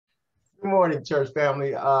Good morning, church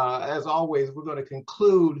family. As always, we're going to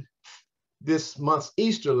conclude this month's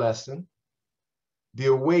Easter lesson, the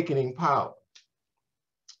awakening power.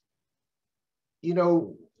 You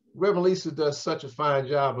know, Reverend Lisa does such a fine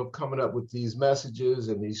job of coming up with these messages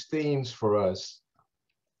and these themes for us.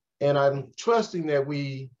 And I'm trusting that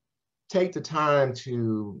we take the time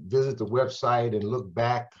to visit the website and look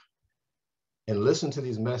back and listen to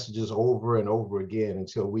these messages over and over again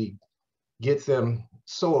until we get them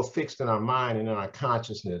so affixed in our mind and in our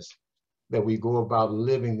consciousness that we go about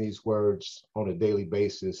living these words on a daily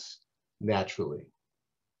basis naturally.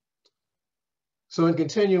 So in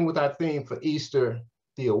continuing with our theme for Easter,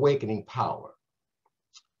 the awakening power.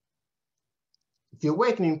 The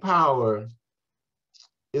awakening power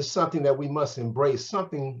is something that we must embrace,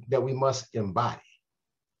 something that we must embody.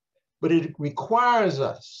 But it requires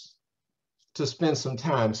us to spend some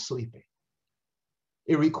time sleeping.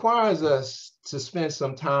 It requires us to spend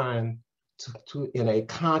some time in a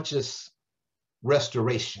conscious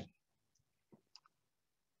restoration.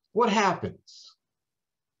 What happens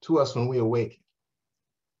to us when we awaken?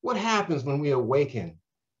 What happens when we awaken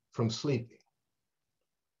from sleeping?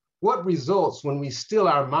 What results when we still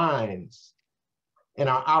our minds and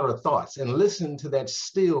our outer thoughts and listen to that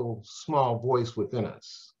still small voice within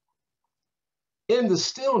us? In the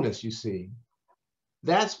stillness, you see,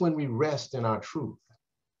 that's when we rest in our truth.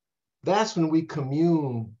 That's when we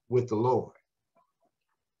commune with the Lord.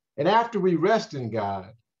 And after we rest in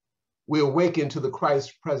God, we awaken to the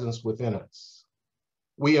Christ presence within us.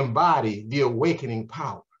 We embody the awakening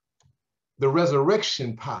power, the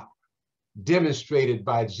resurrection power demonstrated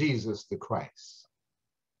by Jesus the Christ.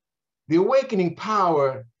 The awakening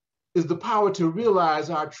power is the power to realize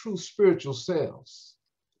our true spiritual selves.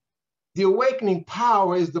 The awakening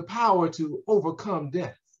power is the power to overcome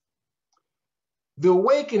death. The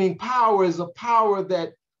awakening power is a power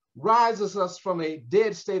that rises us from a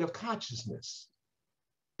dead state of consciousness.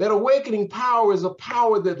 That awakening power is a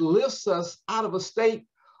power that lifts us out of a state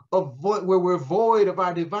of where we're void of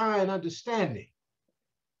our divine understanding.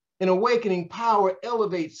 An awakening power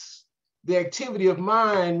elevates the activity of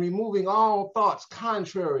mind, removing all thoughts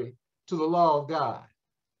contrary to the law of God.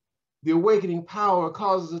 The awakening power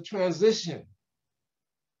causes a transition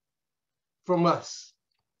from us.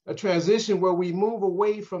 A transition where we move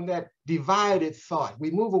away from that divided thought. We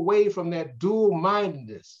move away from that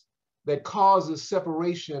dual-mindedness that causes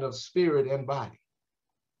separation of spirit and body.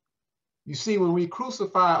 You see, when we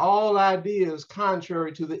crucify all ideas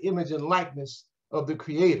contrary to the image and likeness of the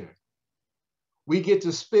Creator, we get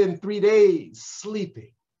to spend 3 days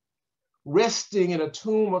sleeping, resting in a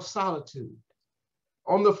tomb of solitude.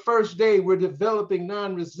 On the first day, we're developing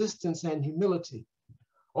non-resistance and humility.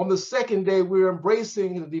 On the second day, we're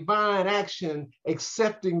embracing the divine action,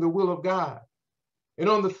 accepting the will of God. And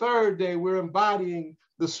on the third day, we're embodying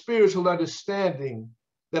the spiritual understanding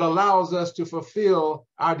that allows us to fulfill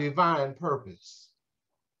our divine purpose.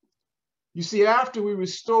 You see, after we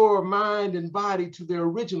restore mind and body to their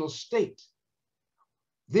original state,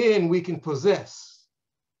 then we can possess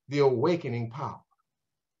the awakening power,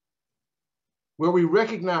 where we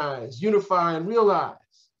recognize, unify, and realize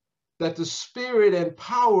that the spirit and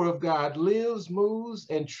power of God lives, moves,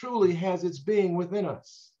 and truly has its being within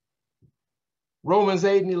us. Romans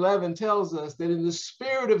 8:11 tells us that in the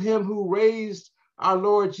spirit of him who raised our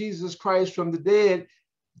Lord Jesus Christ from the dead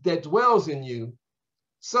that dwells in you,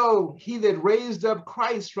 so he that raised up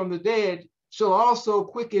Christ from the dead shall also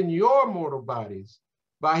quicken your mortal bodies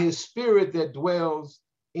by his spirit that dwells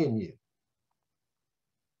in you.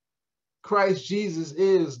 Christ Jesus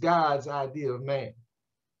is God's idea of man,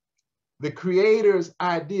 the Creator's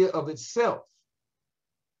idea of itself,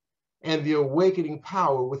 and the awakening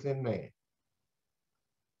power within man.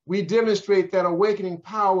 We demonstrate that awakening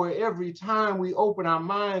power every time we open our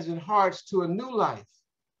minds and hearts to a new life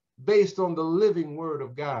based on the living Word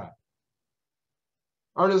of God.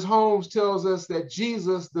 Ernest Holmes tells us that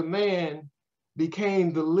Jesus, the man,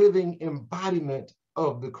 became the living embodiment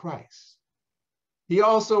of the Christ. He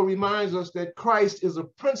also reminds us that Christ is a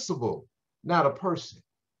principle, not a person.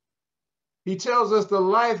 He tells us the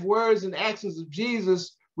life, words, and actions of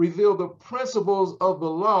Jesus reveal the principles of the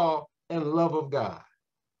law and love of God.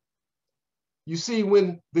 You see,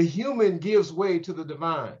 when the human gives way to the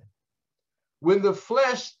divine, when the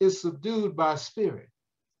flesh is subdued by spirit,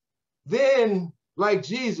 then, like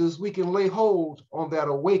Jesus, we can lay hold on that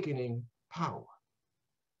awakening power.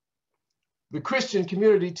 The Christian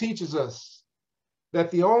community teaches us that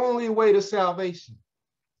the only way to salvation,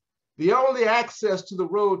 the only access to the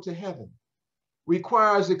road to heaven,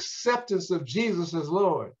 requires acceptance of Jesus as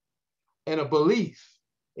Lord and a belief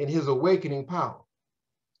in his awakening power.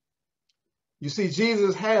 You see,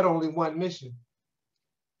 Jesus had only one mission,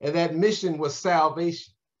 and that mission was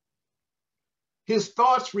salvation. His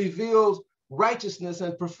thoughts revealed righteousness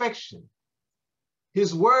and perfection.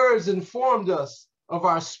 His words informed us of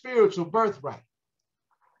our spiritual birthright,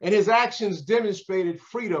 and his actions demonstrated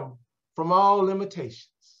freedom from all limitations.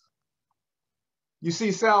 You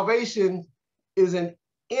see, salvation is an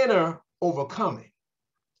inner overcoming.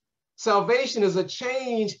 Salvation is a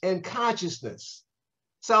change in consciousness.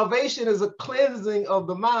 Salvation is a cleansing of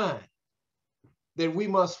the mind that we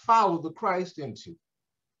must follow the Christ into.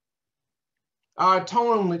 Our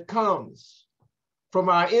atonement comes from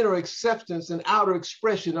our inner acceptance and outer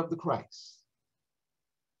expression of the Christ,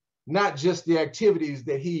 not just the activities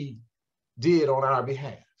that he did on our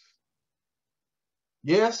behalf.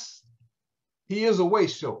 Yes, he is a way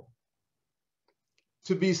shower.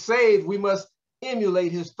 To be saved, we must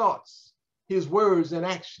emulate his thoughts, his words, and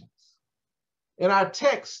actions. In our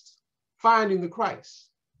text, Finding the Christ,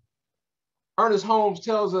 Ernest Holmes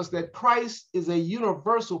tells us that Christ is a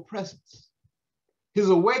universal presence. His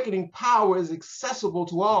awakening power is accessible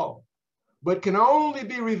to all, but can only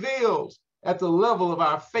be revealed at the level of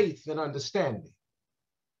our faith and understanding.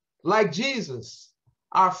 Like Jesus,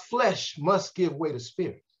 our flesh must give way to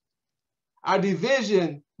spirit. Our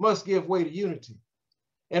division must give way to unity,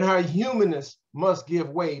 and our humanness must give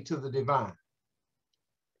way to the divine.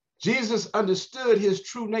 Jesus understood his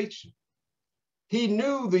true nature. He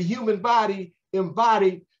knew the human body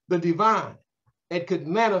embodied the divine and could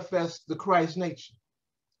manifest the Christ nature.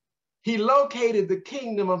 He located the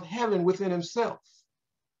kingdom of heaven within himself.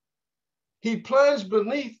 He plunged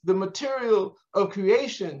beneath the material of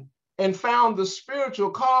creation and found the spiritual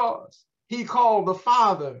cause he called the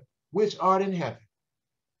Father, which art in heaven.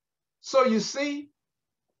 So you see,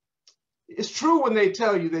 it's true when they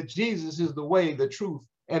tell you that Jesus is the way, the truth,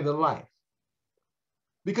 and the life.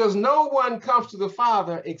 Because no one comes to the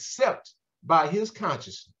Father except by his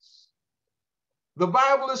consciousness. The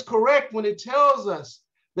Bible is correct when it tells us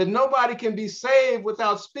that nobody can be saved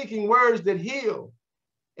without speaking words that heal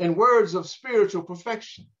and words of spiritual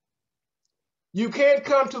perfection. You can't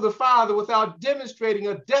come to the Father without demonstrating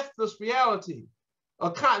a deathless reality,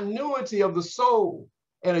 a continuity of the soul,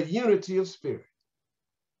 and a unity of spirit.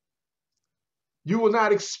 You will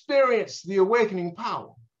not experience the awakening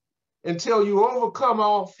power until you overcome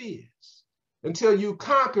all fears, until you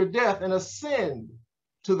conquer death and ascend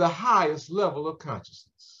to the highest level of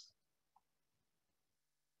consciousness.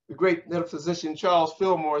 The great metaphysician Charles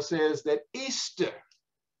Fillmore says that Easter,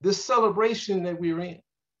 this celebration that we're in,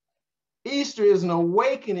 Easter is an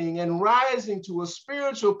awakening and rising to a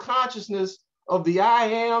spiritual consciousness of the I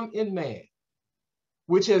am in man,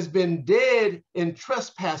 which has been dead in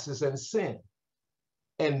trespasses and sin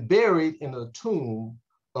and buried in a tomb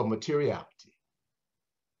of materiality.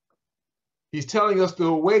 He's telling us the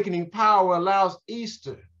awakening power allows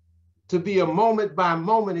Easter to be a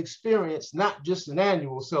moment-by-moment experience, not just an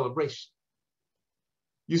annual celebration.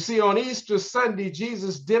 You see, on Easter Sunday,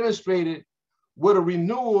 Jesus demonstrated what a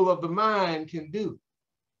renewal of the mind can do.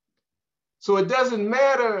 So it doesn't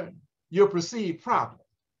matter your perceived problem.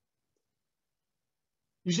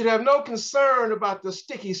 You should have no concern about the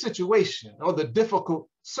sticky situation or the difficult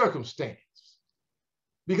circumstance,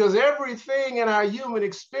 because everything in our human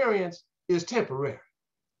experience is temporary.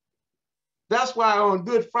 That's why on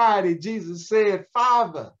Good Friday, Jesus said,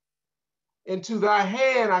 Father, into thy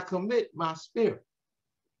hand I commit my spirit.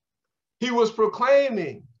 He was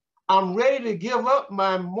proclaiming, I'm ready to give up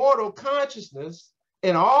my mortal consciousness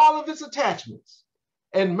and all of its attachments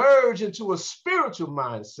and merge into a spiritual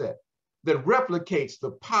mindset that replicates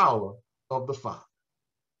the power of the Father.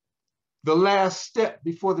 The last step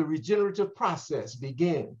before the regenerative process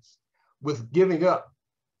begins with giving up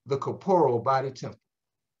the corporeal body temple.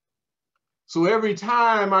 So every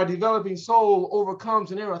time our developing soul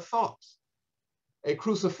overcomes an error thought, a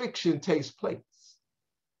crucifixion takes place.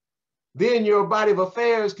 Then your body of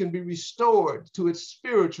affairs can be restored to its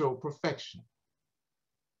spiritual perfection.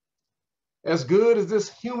 As good as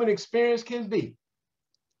this human experience can be,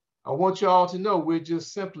 I want you all to know we're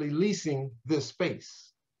just simply leasing this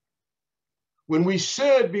space, when we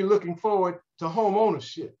should be looking forward to home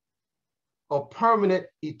ownership, a permanent,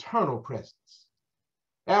 eternal presence.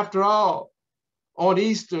 After all, on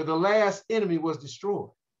Easter, the last enemy was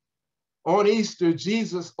destroyed. On Easter,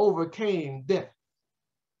 Jesus overcame death.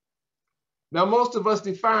 Now, most of us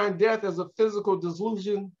define death as a physical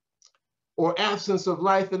dissolution or absence of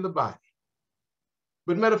life in the body.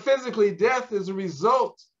 But metaphysically, death is a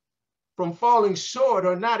result from falling short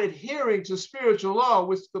or not adhering to spiritual law,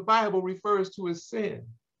 which the Bible refers to as sin.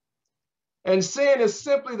 And sin is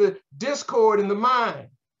simply the discord in the mind,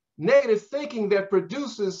 negative thinking that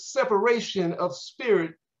produces separation of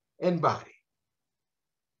spirit and body.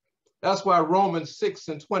 That's why Romans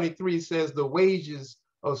 6:23 says the wages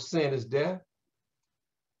of sin is death.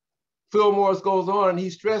 Phil Morris goes on and he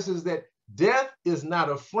stresses that death is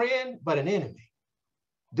not a friend, but an enemy.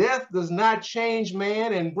 Death does not change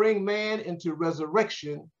man and bring man into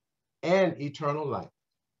resurrection and eternal life.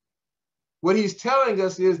 What he's telling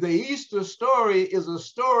us is the Easter story is a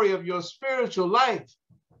story of your spiritual life,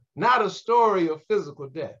 not a story of physical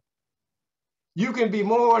death. You can be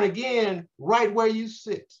born again right where you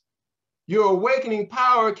sit. Your awakening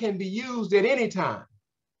power can be used at any time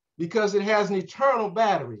because it has an eternal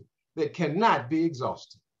battery that cannot be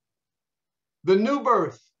exhausted. The new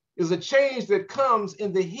birth is a change that comes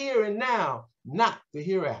in the here and now, not the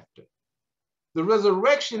hereafter. The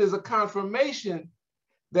resurrection is a confirmation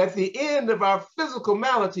that the end of our physical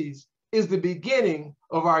maladies is the beginning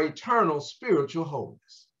of our eternal spiritual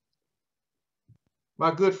wholeness.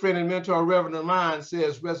 My good friend and mentor, Reverend Lamont,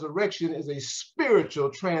 says resurrection is a spiritual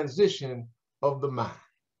transition of the mind.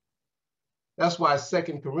 That's why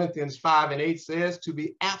 2 Corinthians 5:8 says to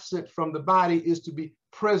be absent from the body is to be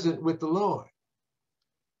present with the Lord.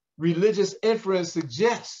 Religious inference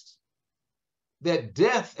suggests that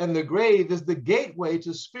death and the grave is the gateway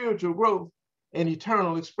to spiritual growth and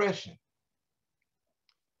eternal expression.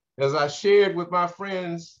 As I shared with my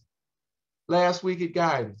friends last week at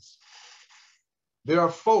Guidance, there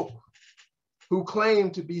are folk who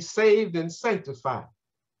claim to be saved and sanctified,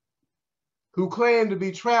 who claim to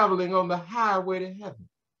be traveling on the highway to heaven.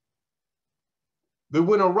 But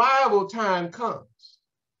when arrival time comes,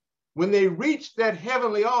 when they reach that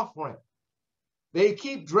heavenly off-ramp, they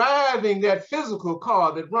keep driving that physical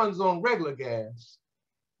car that runs on regular gas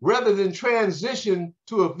rather than transition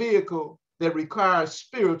to a vehicle that requires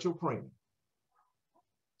spiritual premium.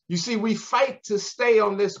 You see, we fight to stay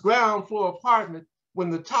on this ground floor apartment when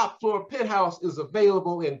the top floor penthouse is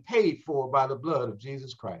available and paid for by the blood of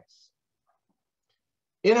Jesus Christ.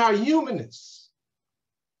 In our humanness,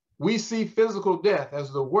 we see physical death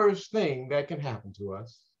as the worst thing that can happen to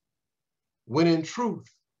us, when in truth,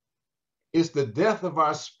 it's the death of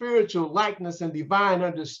our spiritual likeness and divine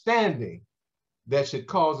understanding that should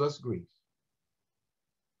cause us grief.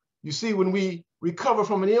 You see, when we recover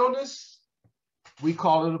from an illness, we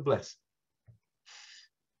call it a blessing.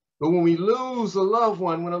 But when we lose a loved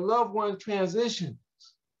one, when a loved one transitions,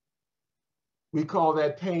 we call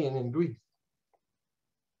that pain and grief.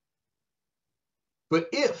 But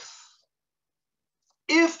if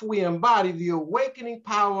we embody the awakening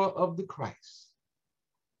power of the Christ,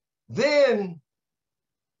 then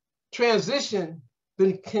transition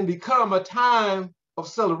can become a time of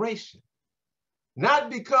celebration, not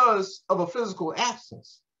because of a physical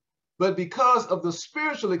absence, but because of the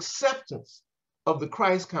spiritual acceptance of the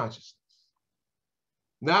Christ consciousness.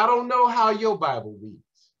 Now, I don't know how your Bible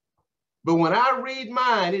reads, but when I read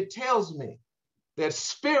mine, it tells me that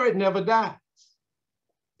spirit never dies.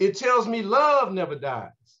 It tells me love never dies.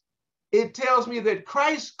 It tells me that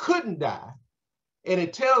Christ couldn't die, and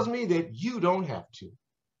it tells me that you don't have to.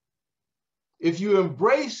 If you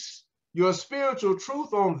embrace your spiritual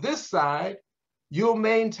truth on this side, you'll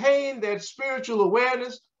maintain that spiritual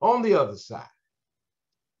awareness on the other side.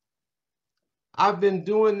 I've been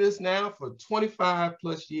doing this now for 25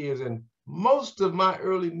 plus years, and most of my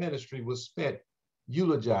early ministry was spent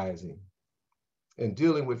eulogizing and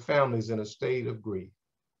dealing with families in a state of grief.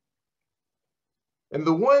 And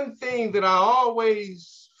the one thing that I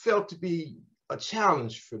always felt to be a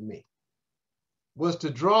challenge for me was to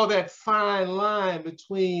draw that fine line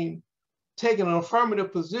between taking an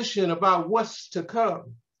affirmative position about what's to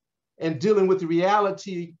come and dealing with the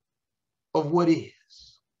reality of what is.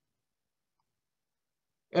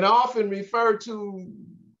 And I often refer to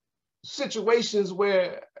situations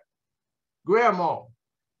where grandma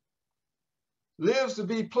lives to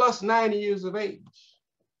be plus 90 years of age.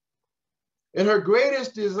 And her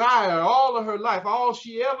greatest desire all of her life, all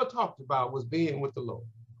she ever talked about was being with the Lord.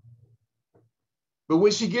 But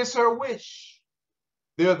when she gets her wish,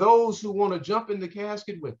 there are those who want to jump in the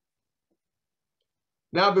casket with her.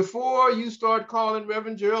 Now, before you start calling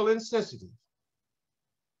Reverend Jerrold insensitive,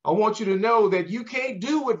 I want you to know that you can't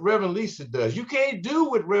do what Reverend Lisa does. You can't do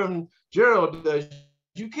what Reverend Jerrold does.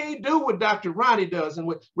 You can't do what Dr. Ronnie does and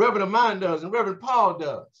what Reverend Amon does and Reverend Paul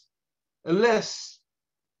does, unless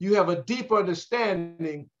you have a deep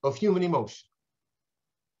understanding of human emotion.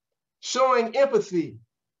 Showing empathy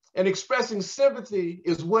and expressing sympathy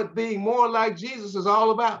is what being more like Jesus is all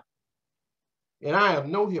about. And I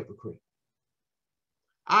am no hypocrite.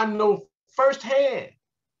 I know firsthand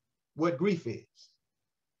what grief is.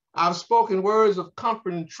 I've spoken words of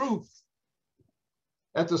comfort and truth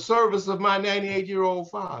at the service of my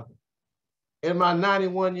 98-year-old father and my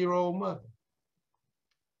 91-year-old mother.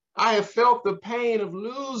 I have felt the pain of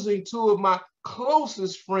losing two of my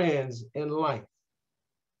closest friends in life.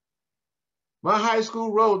 My high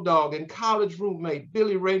school road dog and college roommate,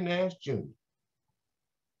 Billy Ray Nash Jr.,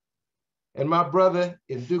 and my brother,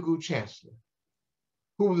 Ndugu Chancellor,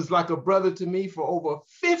 who was like a brother to me for over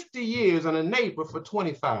 50 years and a neighbor for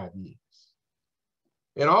 25 years.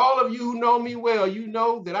 And all of you who know me well, you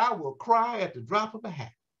know that I will cry at the drop of a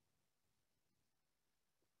hat.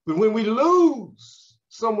 But when we lose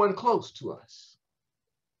someone close to us,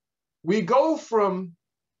 we go from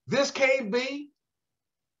this can't be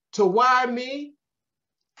to why me?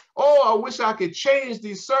 Oh, I wish I could change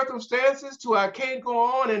these circumstances to I can't go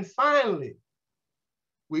on. And finally,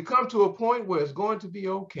 we come to a point where it's going to be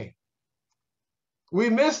okay. We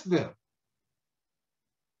miss them.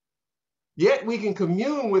 Yet we can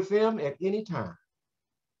commune with them at any time.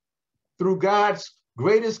 Through God's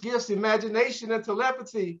greatest gifts, imagination and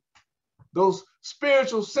telepathy, those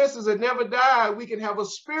spiritual senses that never die, we can have a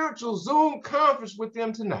spiritual Zoom conference with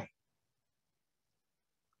them tonight.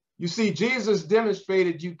 You see, Jesus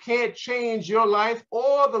demonstrated you can't change your life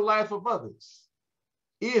or the life of others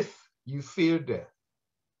if you fear death.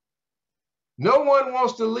 No one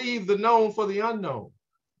wants to leave the known for the unknown.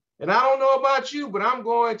 And I don't know about you, but I'm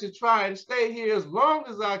going to try and stay here as long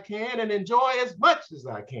as I can and enjoy as much as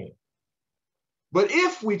I can. But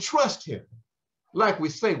if we trust him, like we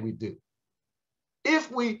say we do,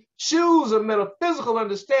 if we choose a metaphysical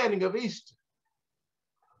understanding of Easter,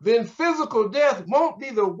 then physical death won't be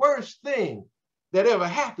the worst thing that ever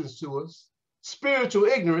happens to us. Spiritual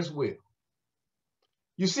ignorance will.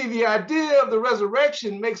 You see, the idea of the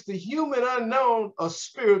resurrection makes the human unknown a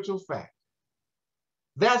spiritual fact.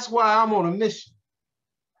 That's why I'm on a mission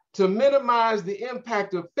to minimize the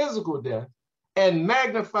impact of physical death and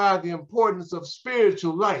magnify the importance of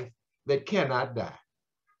spiritual life that cannot die.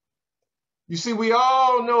 You see, we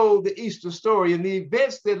all know the Easter story and the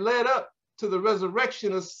events that led up to the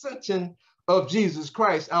resurrection ascension of Jesus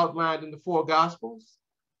Christ outlined in the four Gospels.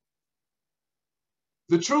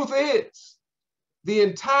 The truth is, the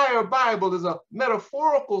entire Bible is a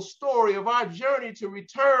metaphorical story of our journey to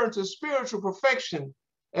return to spiritual perfection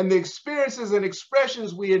and the experiences and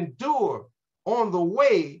expressions we endure on the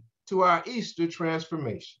way to our Easter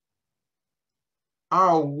transformation.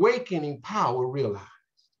 Our awakening power realized.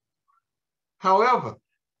 However,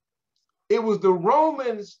 it was the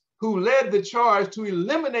Romans who led the charge to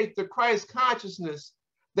eliminate the Christ consciousness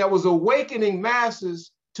that was awakening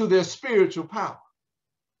masses to their spiritual power.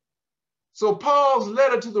 So Paul's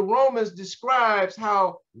letter to the Romans describes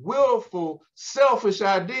how willful, selfish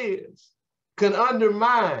ideas can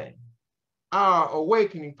undermine our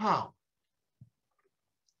awakening power.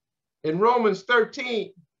 In Romans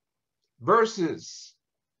 13, verses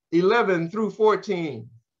 11 through 14,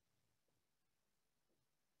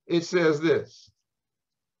 it says this: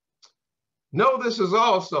 know this is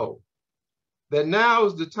also, that now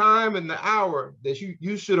is the time and the hour that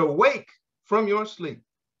you should awake from your sleep.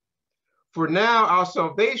 For now our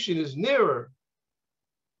salvation is nearer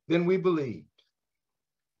than we believed.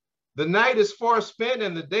 The night is far spent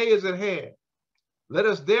and the day is at hand. Let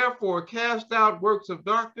us therefore cast out works of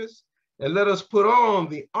darkness and let us put on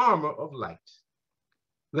the armor of light.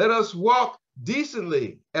 Let us walk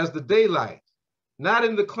decently as the daylight, not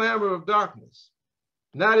in the clamor of darkness,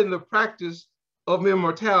 not in the practice of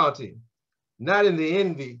immorality, not in the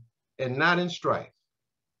envy, and not in strife.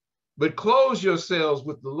 But clothe yourselves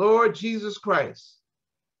with the Lord Jesus Christ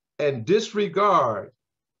and disregard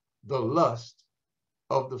the lust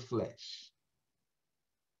of the flesh.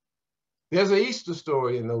 There's an Easter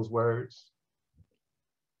story in those words.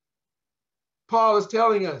 Paul is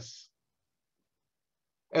telling us,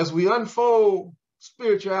 as we unfold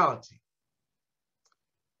spirituality,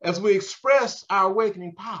 as we express our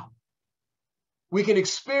awakening power, we can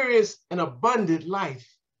experience an abundant life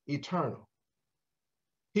eternal.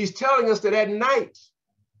 He's telling us that at night,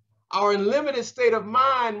 our unlimited state of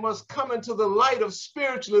mind must come into the light of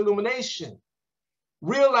spiritual illumination,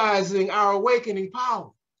 realizing our awakening power.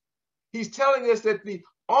 He's telling us that the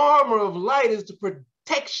armor of light is the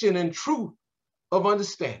protection and truth of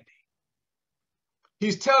understanding.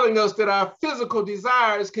 He's telling us that our physical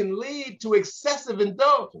desires can lead to excessive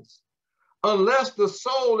indulgence unless the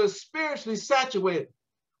soul is spiritually saturated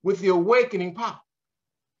with the awakening power.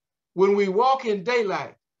 When we walk in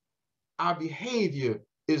daylight, our behavior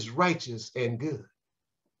is righteous and good.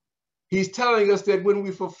 He's telling us that when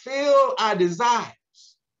we fulfill our desires,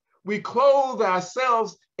 we clothe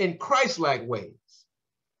ourselves in Christ-like ways.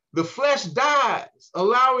 The flesh dies,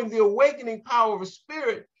 allowing the awakening power of the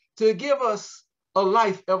Spirit to give us a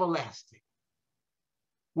life everlasting.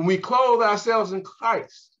 When we clothe ourselves in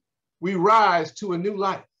Christ, we rise to a new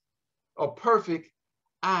life, a perfect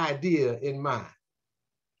idea in mind.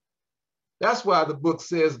 That's why the book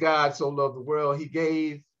says God so loved the world, he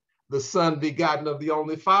gave the Son begotten of the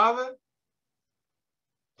only Father.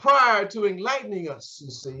 Prior to enlightening us, you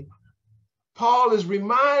see, Paul is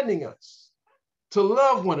reminding us to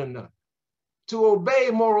love one another, to obey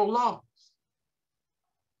moral laws.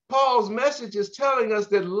 Paul's message is telling us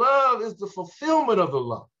that love is the fulfillment of the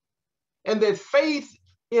law, and that faith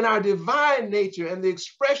in our divine nature and the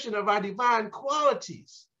expression of our divine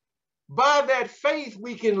qualities. By that faith,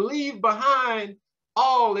 we can leave behind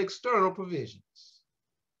all external provisions.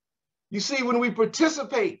 You see, when we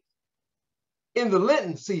participate in the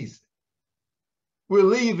Lenten season, we're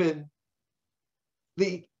leaving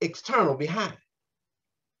the external behind.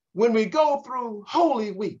 When we go through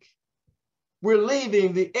Holy Week, we're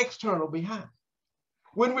leaving the external behind.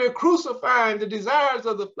 When we're crucifying the desires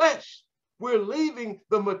of the flesh, we're leaving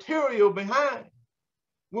the material behind.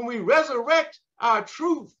 When we resurrect our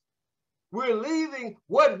truth, we're leaving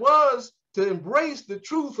what was to embrace the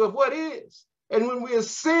truth of what is. And when we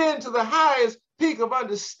ascend to the highest peak of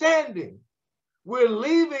understanding, we're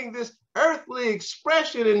leaving this earthly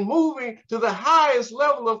expression and moving to the highest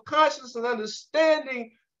level of consciousness and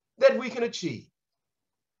understanding that we can achieve.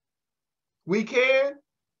 We can,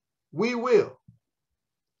 we will.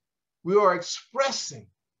 We are expressing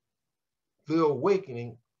the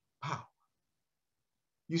awakening power.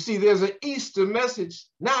 You see, there's an Easter message,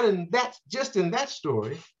 not in that, just in that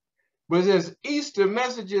story, but there's Easter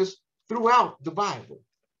messages throughout the Bible.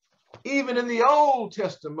 Even in the Old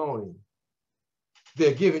Testament,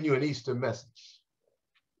 they're giving you an Easter message.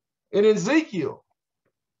 In Ezekiel,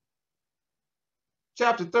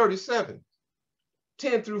 chapter 37,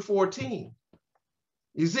 10 through 14,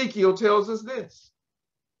 Ezekiel tells us this.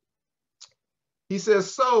 He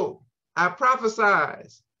says, "So I prophesied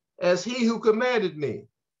as he who commanded me,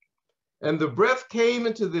 and the breath came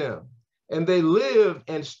into them, and they lived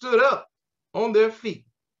and stood up on their feet,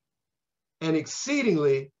 and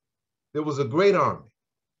exceedingly there was a great army.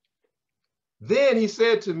 Then he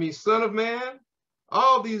said to me, Son of man,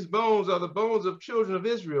 all these bones are the bones of children of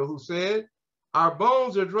Israel, who said, our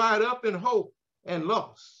bones are dried up in hope and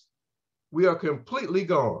lost. We are completely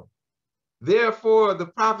gone. Therefore the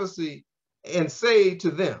prophecy, and say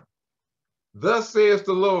to them, thus says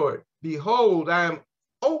the Lord, behold, I am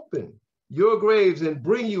open your graves and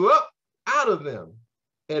bring you up out of them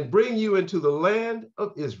and bring you into the land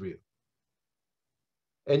of Israel.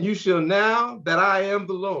 And you shall now that I am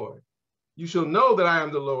the Lord. You shall know that I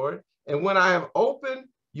am the Lord. And when I have opened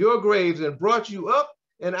your graves and brought you up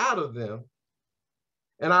and out of them,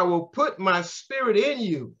 and I will put my spirit in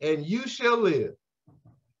you, and you shall live.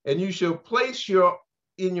 And you shall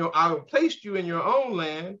I will place you in your own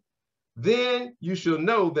land. Then you shall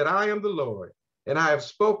know that I am the Lord, and I have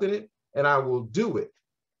spoken it, and I will do it,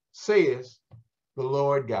 says the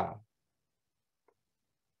Lord God.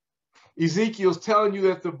 Ezekiel's telling you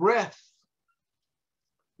that the breath,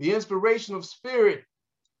 the inspiration of spirit,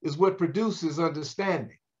 is what produces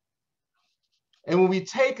understanding. And when we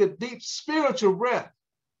take a deep spiritual breath,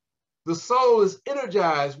 the soul is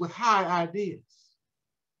energized with high ideas.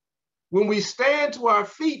 When we stand to our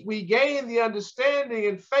feet, we gain the understanding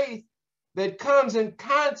and faith that comes in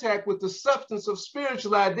contact with the substance of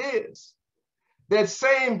spiritual ideas, that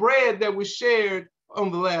same bread that was shared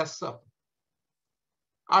on the Last Supper.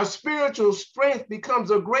 Our spiritual strength becomes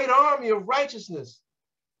a great army of righteousness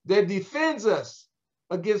that defends us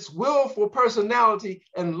against willful personality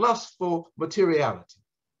and lustful materiality.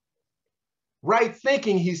 Right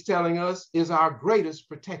thinking, he's telling us, is our greatest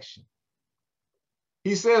protection.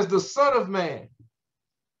 He says the Son of Man,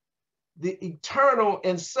 the eternal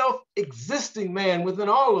and self-existing man within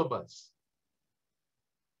all of us,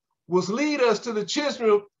 will lead us to the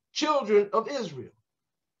children of Israel,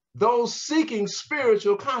 those seeking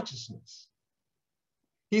spiritual consciousness.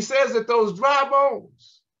 He says that those dry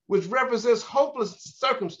bones, which represents hopeless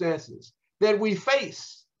circumstances that we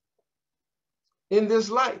face in this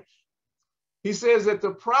life, he says that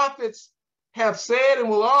the prophets have said and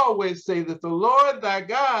will always say that the Lord thy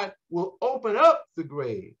God will open up the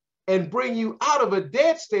grave and bring you out of a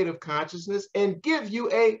dead state of consciousness and give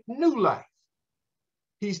you a new life.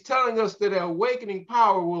 He's telling us that awakening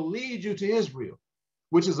power will lead you to Israel,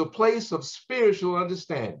 which is a place of spiritual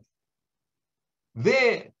understanding.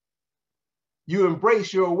 Then you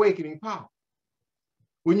embrace your awakening power.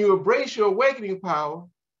 When you embrace your awakening power,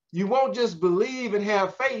 you won't just believe and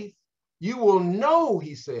have faith, you will know,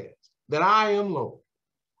 he says, that I am Lord.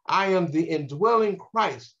 I am the indwelling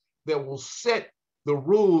Christ that will set the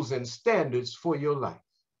rules and standards for your life.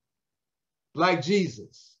 Like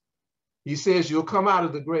Jesus, he says you'll come out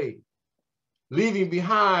of the grave, leaving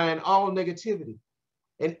behind all negativity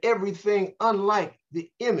and everything unlike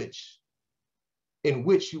the image in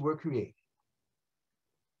which you were created.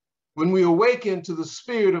 When we awaken to the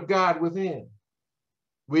Spirit of God within,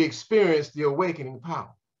 we experience the awakening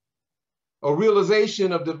power, a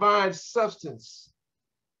realization of divine substance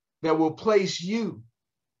that will place you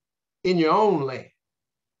in your own land,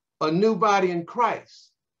 a new body in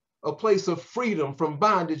Christ, a place of freedom from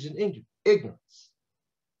bondage and ignorance.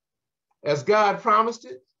 As God promised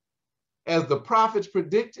it, as the prophets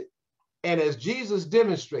predicted, and as Jesus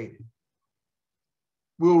demonstrated,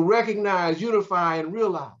 we'll recognize, unify, and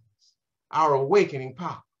realize our awakening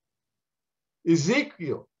power.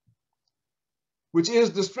 Ezekiel, which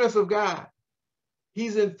is the strength of God,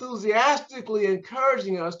 he's enthusiastically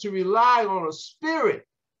encouraging us to rely on a spirit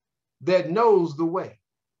that knows the way.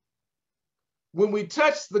 When we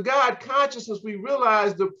touch the God consciousness, we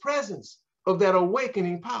realize the presence of that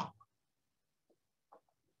awakening power.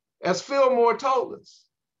 As Fillmore told us,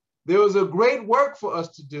 there is a great work for us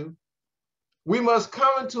to do. We must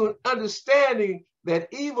come into an understanding that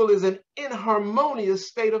evil is an inharmonious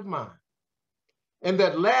state of mind, and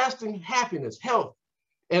that lasting happiness, health,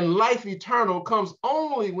 and life eternal comes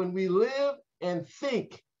only when we live and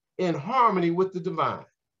think in harmony with the divine.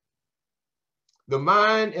 The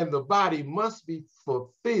mind and the body must be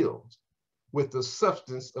fulfilled with the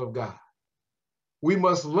substance of God. We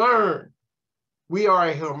must learn we are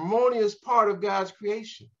a harmonious part of God's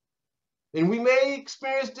creation. And we may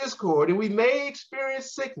experience discord and we may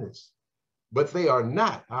experience sickness, but they are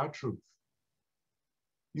not our truth.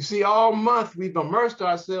 You see, all month we've immersed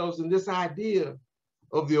ourselves in this idea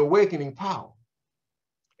of the awakening power,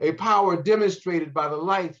 a power demonstrated by the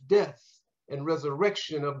life, death, and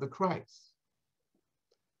resurrection of the Christ.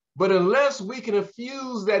 But unless we can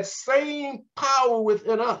infuse that same power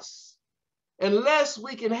within us, unless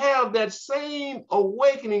we can have that same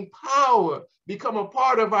awakening power become a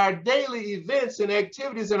part of our daily events and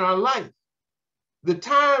activities in our life, the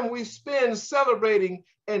time we spend celebrating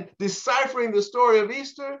and deciphering the story of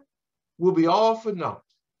Easter will be all for naught.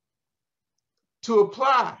 To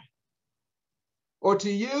apply or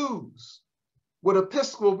to use what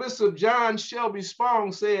Episcopal Bishop John Shelby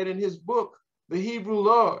Spong said in his book, The Hebrew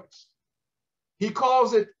Lords, he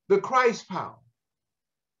calls it the Christ power,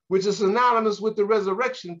 which is synonymous with the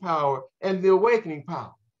resurrection power and the awakening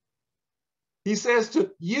power. He says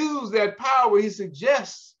to use that power, he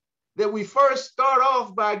suggests that we first start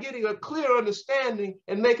off by getting a clear understanding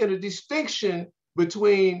and making a distinction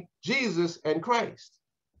between Jesus and Christ.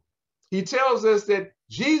 He tells us that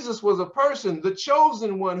Jesus was a person, the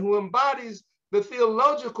chosen one, who embodies the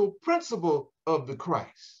theological principle of the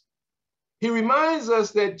Christ. He reminds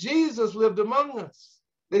us that Jesus lived among us,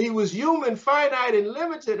 that he was human, finite, and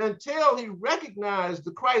limited until he recognized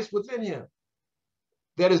the Christ within him,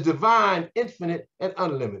 that is divine, infinite, and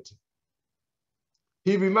unlimited.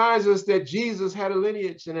 He reminds us that Jesus had a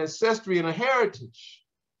lineage, an ancestry, and a heritage,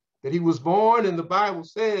 that he was born, and the Bible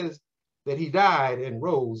says that he died and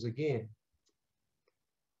rose again.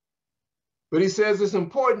 But he says it's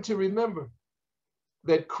important to remember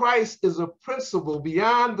that Christ is a principle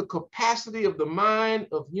beyond the capacity of the mind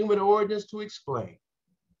of human origins to explain.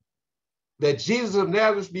 That Jesus of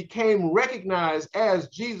Nazareth became recognized as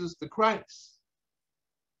Jesus the Christ.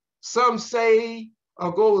 Some say,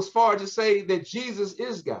 or go as far to say, that Jesus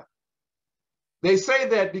is God. They say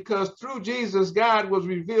that because through Jesus, God was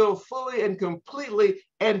revealed fully and completely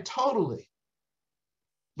and totally.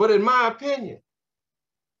 But in my opinion,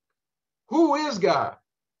 who is God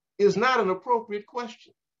is not an appropriate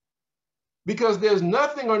question, because there's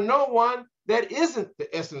nothing or no one that isn't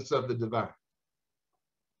the essence of the divine.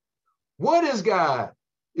 What is God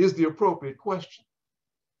is the appropriate question.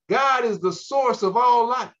 God is the source of all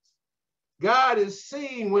life. God is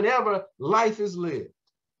seen whenever life is lived.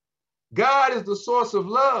 God is the source of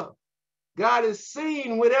love. God is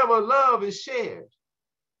seen whenever love is shared.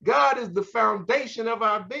 God is the foundation of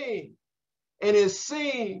our being and is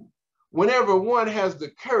seen whenever one has the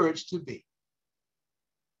courage to be.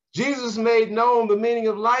 Jesus made known the meaning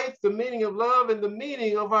of life, the meaning of love, and the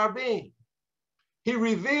meaning of our being. He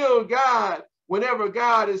revealed God whenever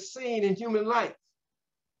God is seen in human life.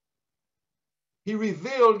 He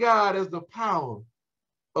revealed God as the power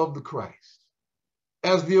of the Christ,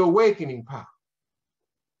 as the awakening power.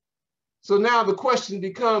 So now the question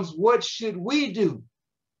becomes, what should we do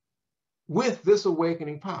with this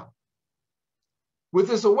awakening power? With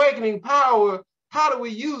this awakening power, how do we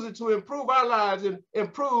use it to improve our lives and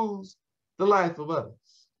improve the life of others?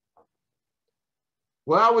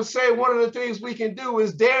 Well, I would say one of the things we can do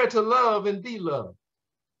is dare to love and be loved.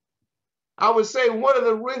 I would say one of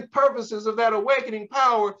the purposes of that awakening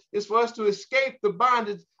power is for us to escape the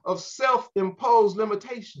bondage of self-imposed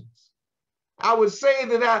limitations. I would say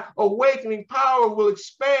that that awakening power will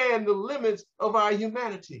expand the limits of our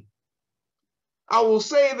humanity. I will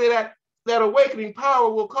say that that awakening power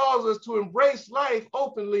will cause us to embrace life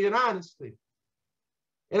openly and honestly.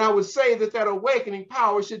 And I would say that that awakening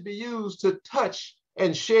power should be used to touch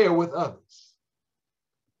and share with others.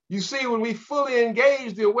 You see, when we fully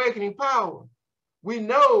engage the awakening power, we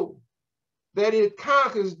know that it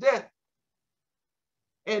conquers death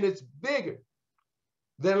and it's bigger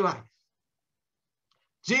than life.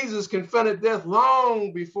 Jesus confronted death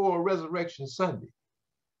long before Resurrection Sunday.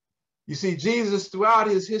 You see, Jesus, throughout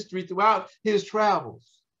his history, throughout his travels,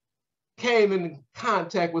 came in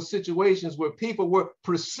contact with situations where people were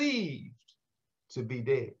perceived to be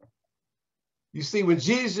dead. You see, when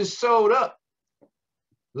Jesus showed up,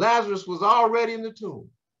 Lazarus was already in the tomb.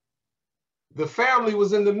 The family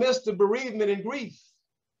was in the midst of bereavement and grief.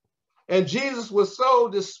 And Jesus was so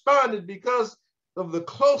despondent because of the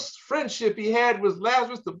close friendship he had with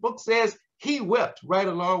Lazarus. The book says he wept right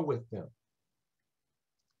along with them.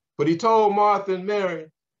 But he told Martha and Mary,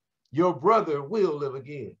 your brother will live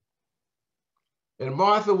again. And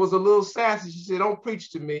Martha was a little sassy. She said, don't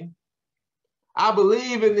preach to me. I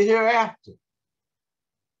believe in the hereafter.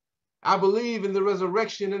 I believe in the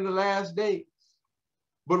resurrection in the last days.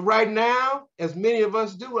 But right now, as many of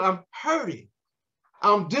us do, I'm hurting.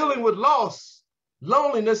 I'm dealing with loss,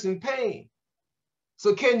 loneliness, and pain.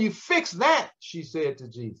 So can you fix that? She said to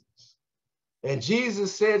Jesus. And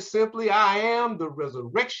Jesus said simply, I am the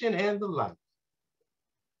resurrection and the life.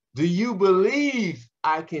 Do you believe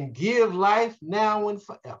I can give life now and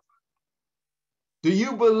forever? Do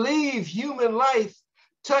you believe human life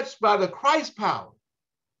touched by the Christ power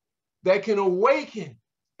that can awaken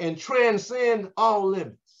and transcend all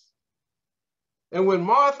limits? And when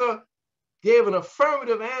Martha gave an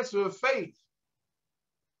affirmative answer of faith,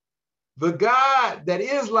 the God that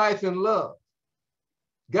is life and love,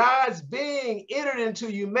 God's being entered into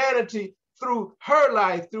humanity through her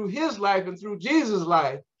life, through his life, and through Jesus'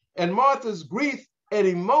 life. And Martha's grief and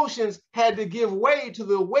emotions had to give way to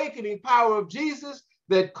the awakening power of Jesus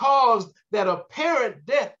that caused that apparent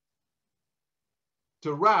death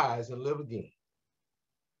to rise and live again.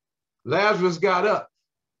 Lazarus got up.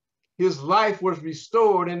 His life was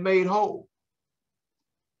restored and made whole.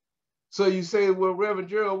 So you say, well, Reverend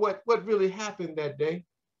Jerrold, what really happened that day?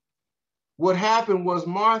 What happened was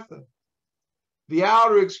Martha, the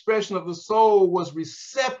outer expression of the soul, was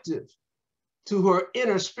receptive to her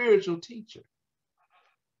inner spiritual teacher.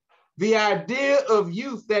 The idea of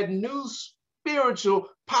youth, that new spiritual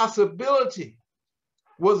possibility,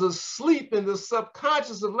 was asleep in the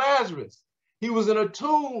subconscious of Lazarus. He was in a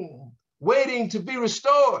tomb waiting to be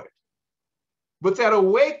restored. But that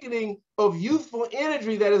awakening of youthful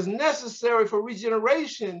energy that is necessary for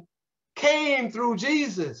regeneration came through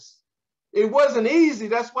Jesus. It wasn't easy.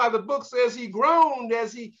 That's why the book says he groaned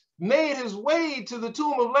as he made his way to the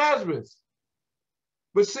tomb of Lazarus.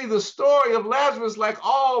 But see, the story of Lazarus, like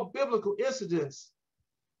all biblical incidents,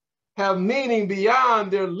 have meaning beyond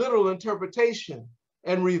their literal interpretation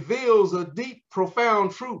and reveals a deep,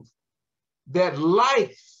 profound truth that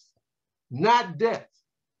life, not death,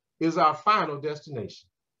 is our final destination.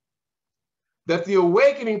 That the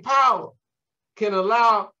awakening power can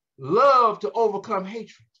allow love to overcome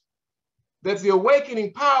hatred. That the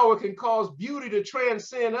awakening power can cause beauty to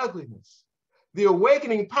transcend ugliness. The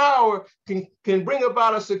awakening power can bring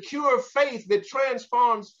about a secure faith that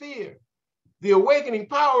transforms fear. The awakening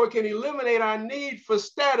power can eliminate our need for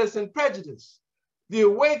status and prejudice. The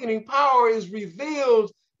awakening power is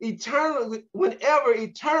revealed eternally whenever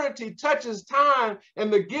eternity touches time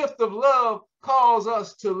and the gift of love calls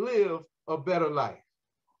us to live a better life.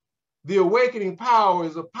 The awakening power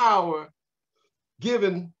is a power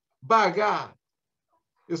given by God.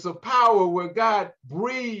 It's a power where God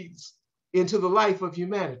breathes into the life of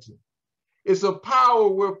humanity. It's a power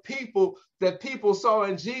where people saw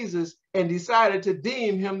in Jesus and decided to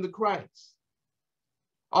deem him the Christ.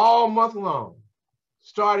 All month long,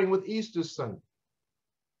 starting with Easter Sunday,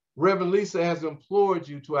 Reverend Lisa has implored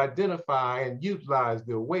you to identify and utilize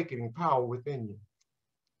the awakening power within you.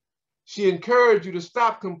 She encouraged you to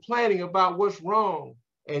stop complaining about what's wrong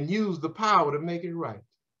and use the power to make it right.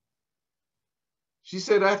 She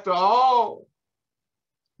said, after all,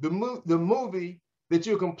 the movie that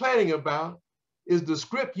you're complaining about is the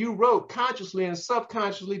script you wrote consciously and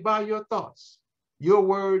subconsciously by your thoughts, your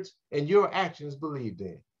words, and your actions believed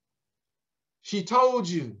in. She told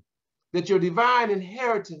you that your divine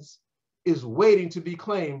inheritance is waiting to be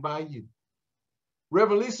claimed by you.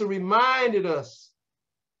 Reverend Lisa reminded us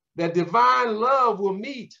that divine love will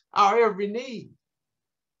meet our every need.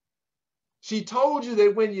 She told you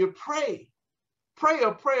that when you pray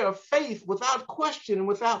a prayer of faith without question and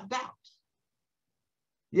without doubt.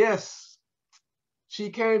 Yes, she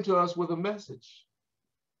came to us with a message.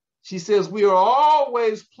 She says we are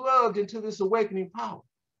always plugged into this awakening power,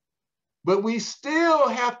 but we still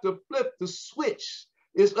have to flip the switch.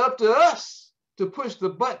 It's up to us to push the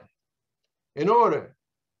button in order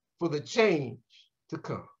for the change to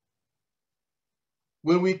come.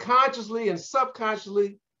 When we consciously and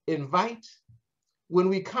subconsciously invite, when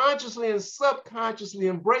we consciously and subconsciously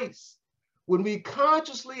embrace, when we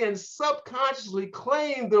consciously and subconsciously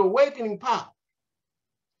claim the awakening power,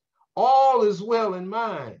 all is well in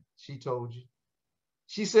mind, she told you.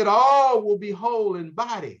 She said all will be whole in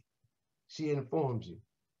body, she informed you.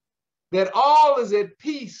 That all is at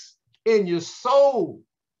peace in your soul,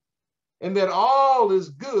 and that all is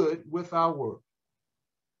good with our world.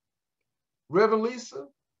 Reverend Lisa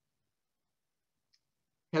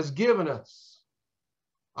has given us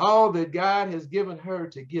all that God has given her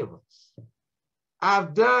to give us.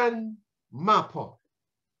 I've done my part.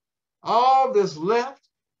 All that's left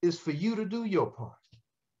is for you to do your part.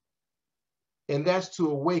 And that's to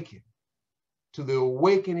awaken to the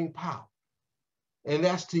awakening power. And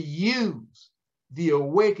that's to use the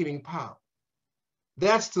awakening power.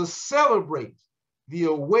 That's to celebrate the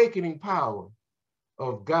awakening power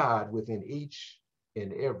of God within each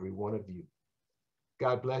and every one of you.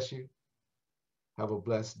 God bless you. Have a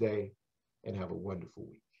blessed day and have a wonderful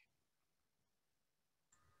week.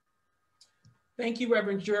 Thank you,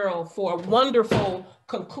 Reverend Jerrold, for a wonderful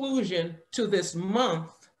conclusion to this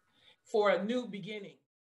month for a new beginning.